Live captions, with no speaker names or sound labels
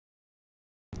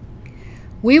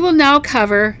We will now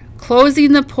cover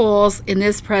closing the polls in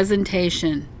this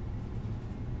presentation.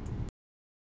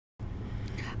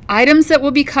 Items that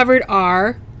will be covered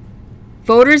are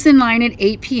voters in line at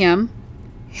 8 p.m.,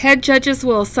 head judges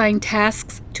will assign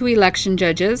tasks to election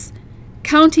judges,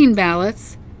 counting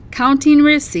ballots, counting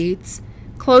receipts,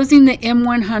 closing the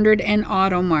M100 and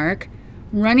AutoMark,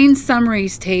 running summary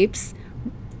tapes,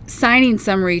 signing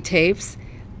summary tapes,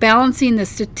 balancing the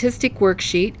statistic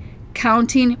worksheet,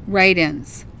 counting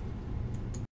write-ins.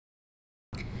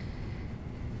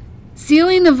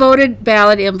 Sealing the voted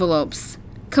ballot envelopes,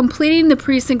 completing the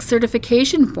precinct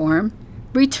certification form,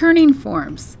 returning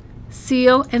forms,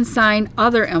 seal and sign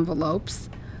other envelopes,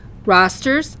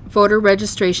 rosters, voter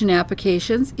registration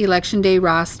applications, election day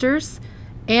rosters,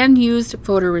 and used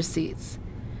voter receipts,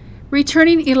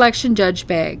 returning election judge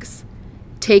bags,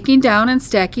 taking down and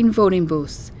stacking voting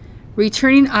booths,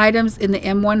 returning items in the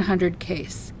M100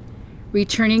 case,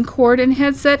 returning cord and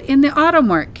headset in the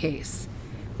AutoMark case,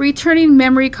 returning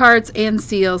memory cards and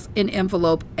seals in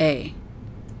envelope A.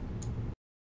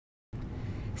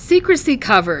 Secrecy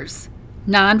covers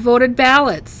non-voted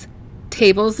ballots,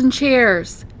 tables and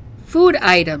chairs, food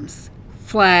items,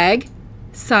 flag,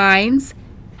 signs,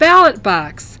 ballot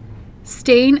box,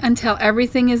 staying until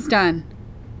everything is done.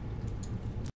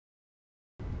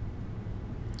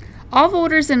 All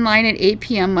voters in line at 8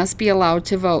 p.m. must be allowed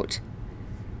to vote.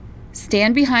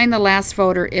 Stand behind the last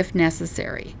voter if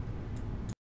necessary.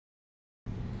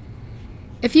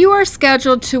 If you are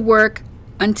scheduled to work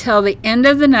until the end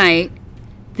of the night,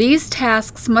 these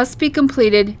tasks must be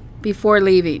completed before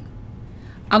leaving,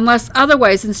 unless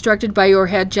otherwise instructed by your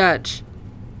head judge.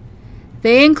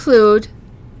 They include,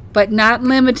 but not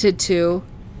limited to,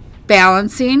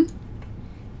 balancing,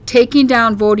 taking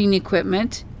down voting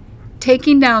equipment,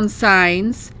 taking down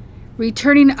signs,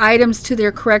 returning items to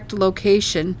their correct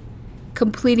location,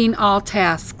 completing all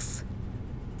tasks.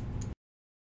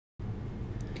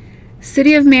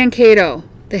 City of Mankato.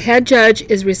 The head judge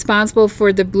is responsible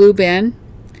for the blue bin,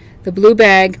 the blue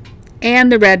bag,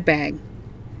 and the red bag.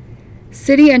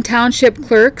 City and township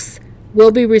clerks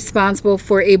will be responsible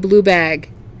for a blue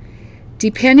bag.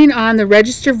 Depending on the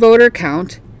registered voter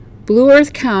count, Blue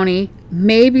Earth County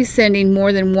may be sending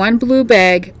more than one blue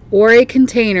bag or a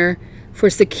container for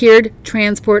secured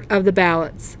transport of the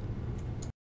ballots.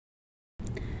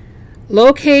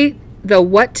 Locate the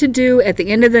what to do at the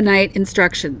end of the night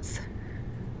instructions.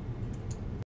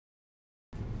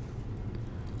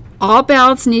 All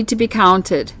ballots need to be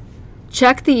counted.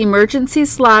 Check the emergency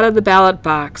slot of the ballot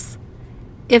box.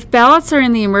 If ballots are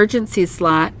in the emergency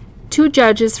slot, 2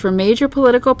 judges from major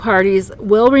political parties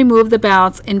will remove the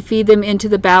ballots and feed them into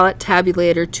the ballot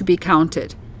tabulator to be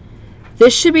counted.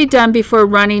 This should be done before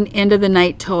running into the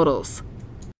night totals.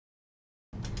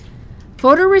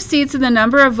 Voter receipts and the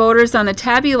number of voters on the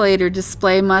tabulator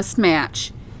display must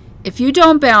match. If you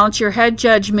don't balance, your head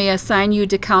judge may assign you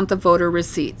to count the voter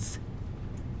receipts.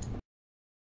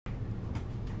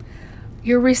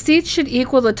 Your receipts should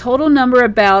equal the total number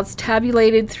of ballots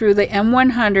tabulated through the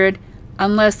M100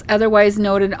 unless otherwise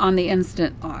noted on the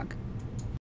incident log.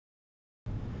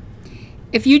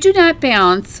 If you do not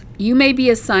balance, you may be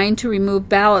assigned to remove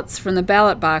ballots from the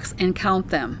ballot box and count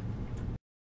them.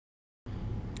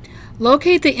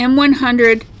 Locate the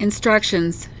M100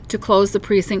 instructions to close the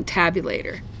precinct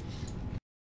tabulator.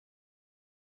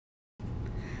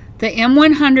 The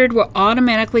M100 will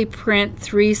automatically print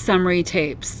 3 summary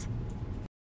tapes.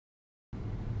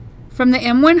 From the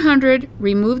M100,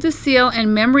 remove the seal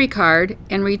and memory card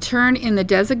and return in the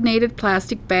designated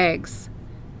plastic bags.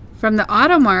 From the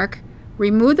AutoMark,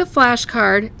 remove the flash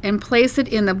card and place it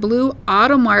in the blue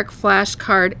AutoMark flash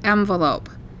card envelope.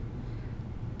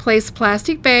 Place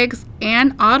plastic bags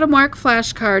and AutoMark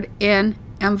flash card in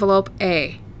envelope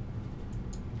A.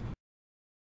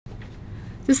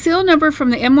 The seal number from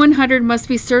the M100 must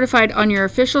be certified on your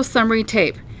official summary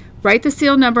tape. Write the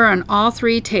seal number on all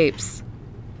 3 tapes.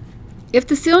 If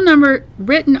the seal number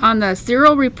written on the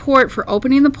serial report for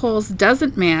opening the polls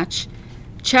doesn't match,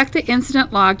 check the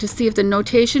incident log to see if the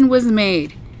notation was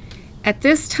made. At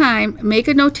this time, make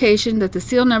a notation that the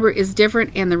seal number is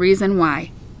different and the reason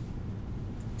why.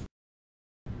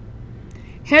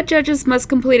 Head judges must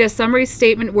complete a summary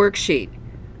statement worksheet.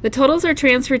 The totals are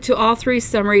transferred to all 3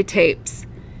 summary tapes.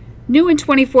 New in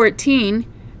 2014,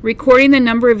 recording the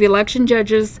number of election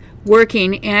judges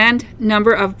working and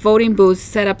number of voting booths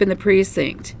set up in the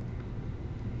precinct.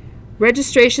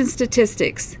 Registration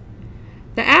statistics.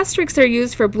 The asterisks are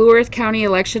used for Blue Earth County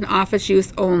election office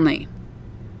use only.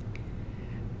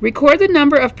 Record the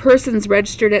number of persons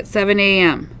registered at 7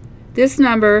 a.m. This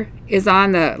number is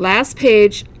on the last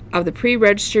page of the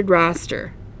pre-registered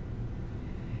roster.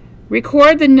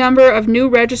 Record the number of new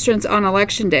registrants on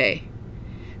Election Day.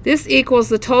 This equals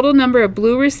the total number of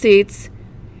blue receipts,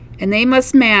 and they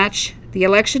must match the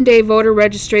Election Day voter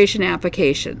registration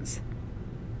applications.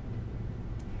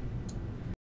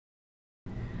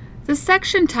 The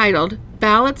section titled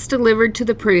Ballots Delivered to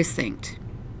the Precinct.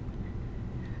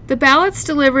 The ballots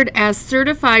delivered as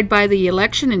certified by the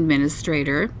election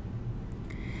administrator.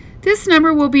 This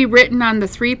number will be written on the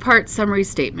three-part summary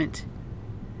statement.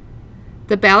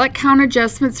 The ballot count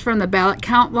adjustments from the ballot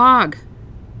count log.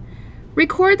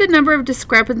 Record the number of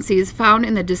discrepancies found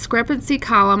in the discrepancy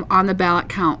column on the ballot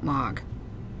count log.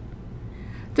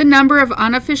 The number of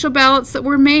unofficial ballots that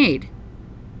were made.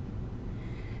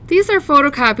 These are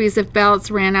photocopies if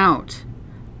ballots ran out.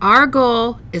 Our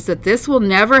goal is that this will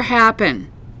never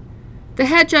happen. The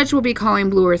head judge will be calling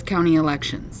Blue Earth County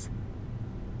elections.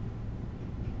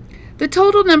 The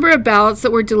total number of ballots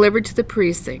that were delivered to the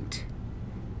precinct.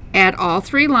 Add all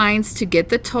three lines to get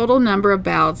the total number of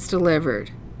ballots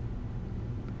delivered.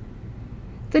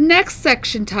 The next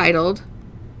section titled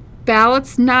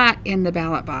Ballots Not in the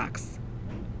Ballot Box.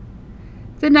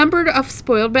 The number of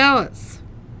spoiled ballots.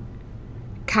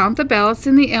 Count the ballots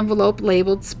in the envelope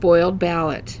labeled Spoiled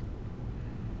Ballot.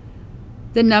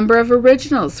 The number of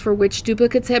originals for which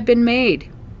duplicates have been made.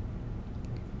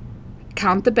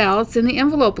 Count the ballots in the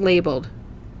envelope labeled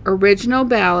Original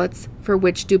Ballots for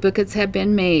which duplicates have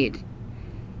been made.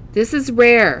 This is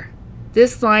rare.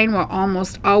 This line will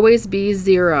almost always be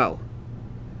 0.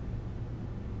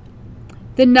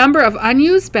 The number of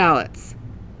unused ballots.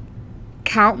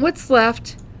 Count what's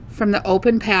left from the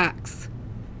open packs.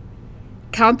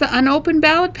 Count the unopened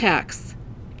ballot packs.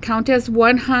 Count as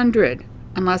 100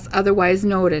 unless otherwise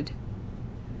noted.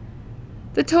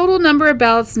 The total number of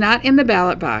ballots not in the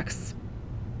ballot box.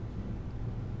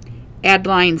 Add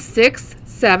lines 6,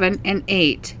 7, and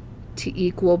 8 to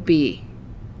equal B.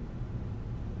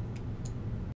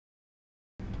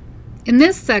 In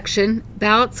this section,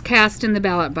 ballots cast in the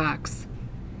ballot box.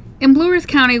 In Blue Earth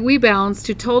County, we balance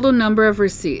to total number of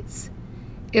receipts.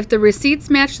 If the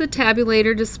receipts match the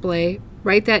tabulator display,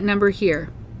 write that number here.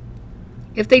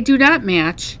 If they do not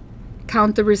match,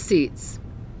 count the receipts.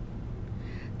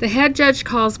 The head judge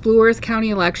calls Blue Earth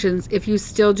County elections if you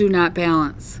still do not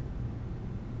balance.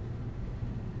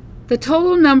 The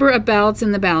total number of ballots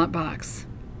in the ballot box.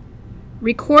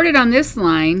 Recorded on this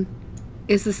line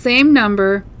is the same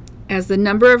number as the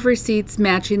number of receipts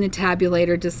matching the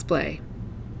tabulator display.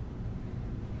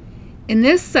 In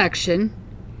this section,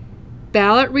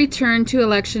 ballot returned to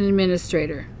election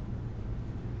administrator.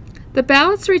 The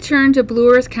ballots returned to Blue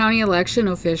Earth County election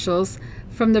officials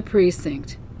from the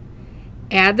precinct.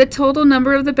 Add the total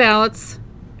number of the ballots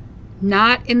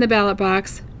not in the ballot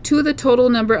box to the total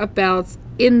number of ballots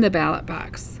in the ballot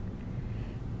box.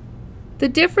 The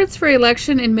difference for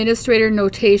election administrator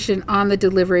notation on the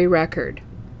delivery record.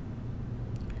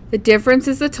 The difference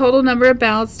is the total number of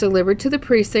ballots delivered to the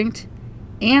precinct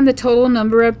and the total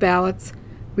number of ballots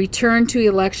returned to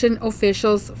election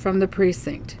officials from the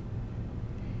precinct.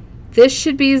 This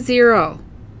should be 0.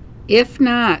 If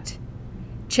not,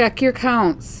 check your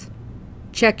counts,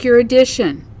 check your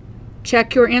addition,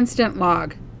 check your instant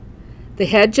log. The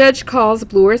head judge calls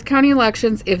Blue Earth County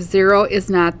elections if 0 is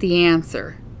not the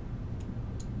answer.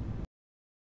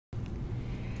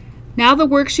 Now the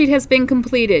worksheet has been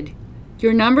completed.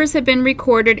 Your numbers have been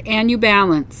recorded and you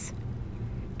balance.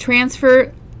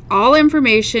 Transfer all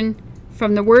information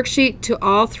from the worksheet to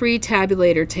all 3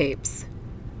 tabulator tapes.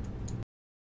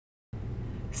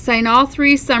 Sign all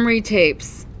 3 summary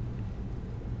tapes.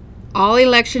 All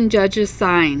election judges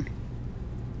sign.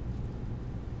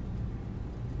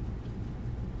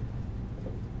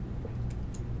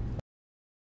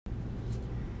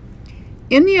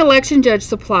 In the election judge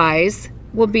supplies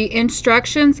will be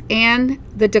instructions and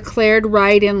the declared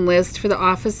write-in list for the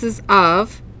offices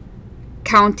of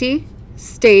county,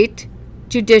 state,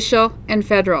 judicial, and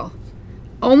federal.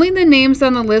 Only the names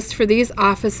on the list for these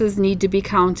offices need to be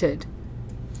counted.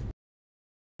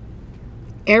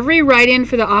 Every write-in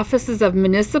for the offices of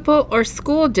municipal or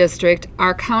school district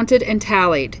are counted and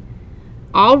tallied.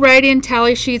 All write-in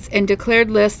tally sheets and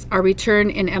declared lists are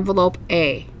returned in envelope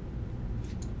A.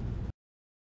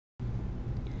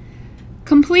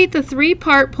 Complete the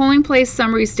 3-part polling place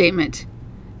summary statement.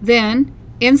 Then,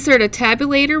 insert a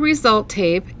tabulator result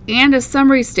tape and a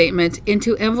summary statement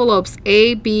into envelopes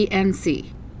A, B, and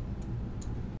C.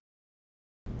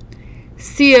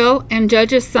 Seal and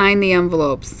judges sign the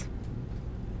envelopes.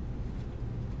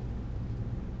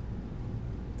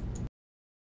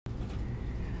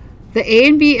 The A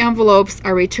and B envelopes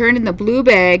are returned in the blue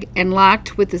bag and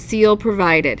locked with the seal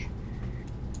provided.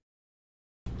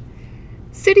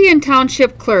 City and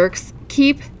township clerks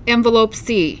keep envelope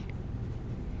C.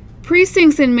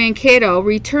 Precincts in Mankato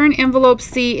return envelope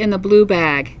C in the blue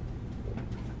bag.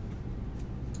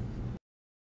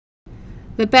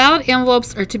 The ballot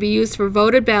envelopes are to be used for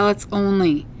voted ballots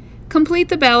only. Complete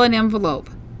the ballot envelope.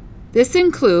 This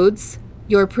includes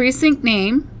your precinct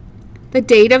name, the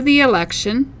date of the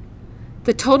election,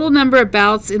 the total number of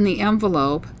ballots in the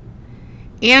envelope,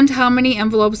 and how many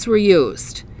envelopes were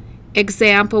used.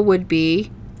 Example would be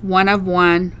 1 of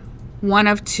 1, 1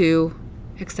 of 2,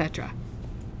 etc.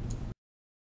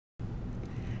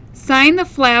 Sign the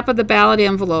flap of the ballot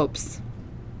envelopes.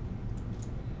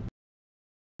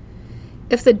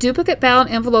 If the duplicate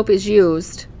ballot envelope is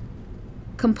used,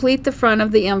 complete the front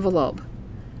of the envelope.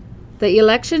 The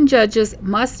election judges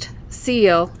must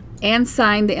seal and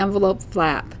sign the envelope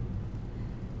flap.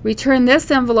 Return this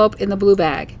envelope in the blue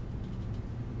bag.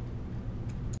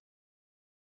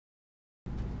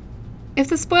 If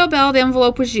the spoiled ballot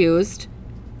envelope was used,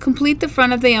 complete the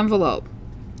front of the envelope.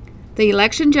 The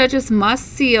election judges must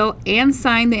seal and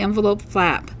sign the envelope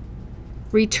flap.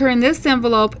 Return this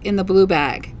envelope in the blue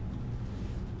bag.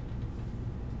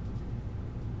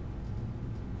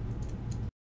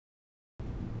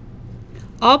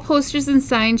 All posters and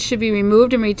signs should be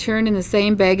removed and returned in the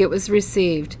same bag it was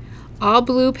received. All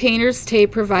blue painter's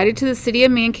tape provided to the City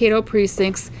of Mankato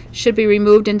precincts should be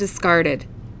removed and discarded.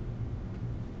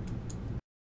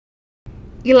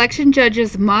 Election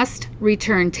judges must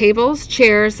return tables,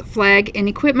 chairs, flag, and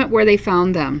equipment where they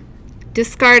found them.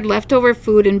 Discard leftover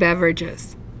food and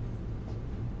beverages.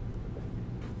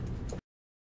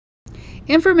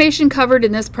 Information covered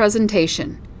in this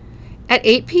presentation. At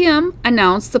 8 p.m.,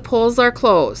 announce the polls are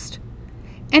closed.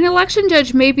 An election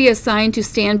judge may be assigned to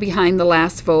stand behind the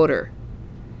last voter.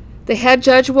 The head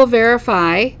judge will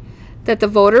verify that the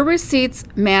voter receipts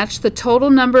match the total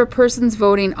number of persons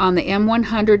voting on the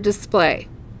M100 display.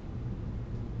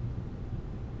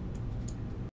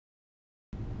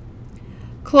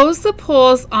 Close the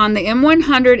polls on the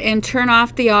M100 and turn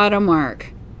off the auto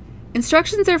mark.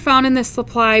 Instructions are found in the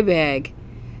supply bag.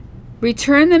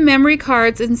 Return the memory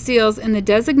cards and seals in the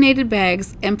designated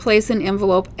bags and place in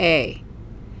envelope A.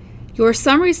 Your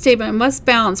summary statement must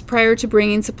balance prior to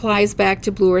bringing supplies back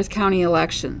to Blue Earth County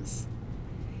elections.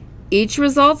 Each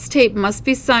results tape must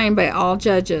be signed by all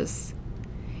judges.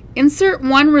 Insert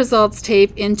one results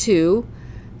tape into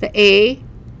the A,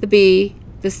 the B,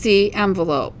 the C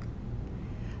envelope.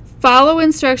 Follow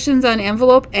instructions on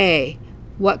envelope A.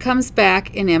 What comes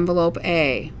back in envelope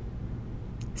A?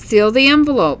 Seal the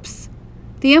envelopes.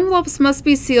 The envelopes must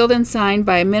be sealed and signed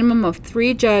by a minimum of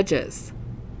 3 judges.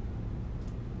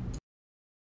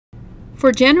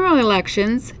 For general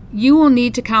elections, you will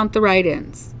need to count the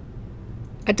write-ins.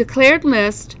 A declared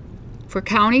list for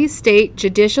county, state,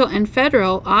 judicial, and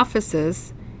federal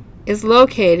offices is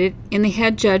located in the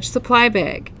head judge supply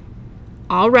bag.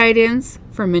 All write-ins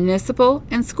for municipal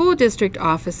and school district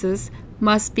offices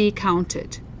must be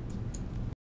counted.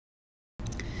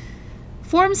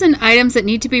 Forms and items that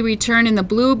need to be returned in the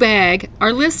blue bag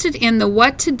are listed in the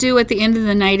What to Do at the End of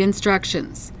the Night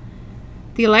instructions.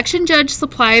 The election judge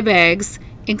supply bags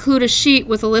include a sheet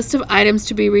with a list of items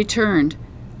to be returned.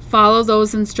 Follow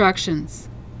those instructions.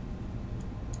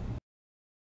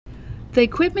 The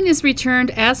equipment is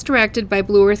returned as directed by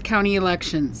Blue Earth County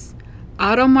Elections.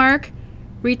 AutoMark,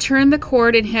 return the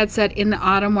cord and headset in the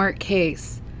AutoMark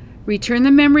case. Return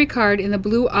the memory card in the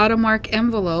blue AutoMark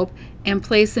envelope and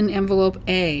place in envelope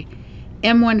A.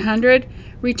 M100,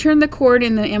 return the cord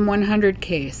in the M100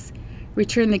 case.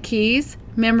 Return the keys,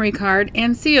 memory card,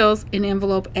 and seals in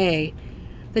envelope A.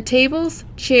 The tables,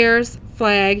 chairs,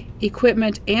 flag,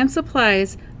 equipment, and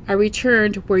supplies are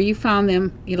returned where you found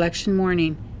them election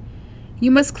morning.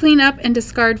 You must clean up and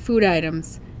discard food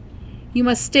items. You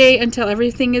must stay until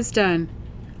everything is done,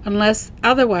 unless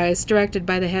otherwise directed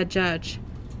by the head judge.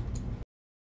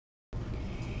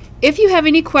 If you have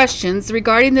any questions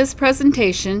regarding this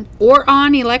presentation or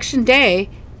on election day,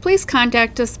 please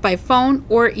contact us by phone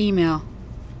or email.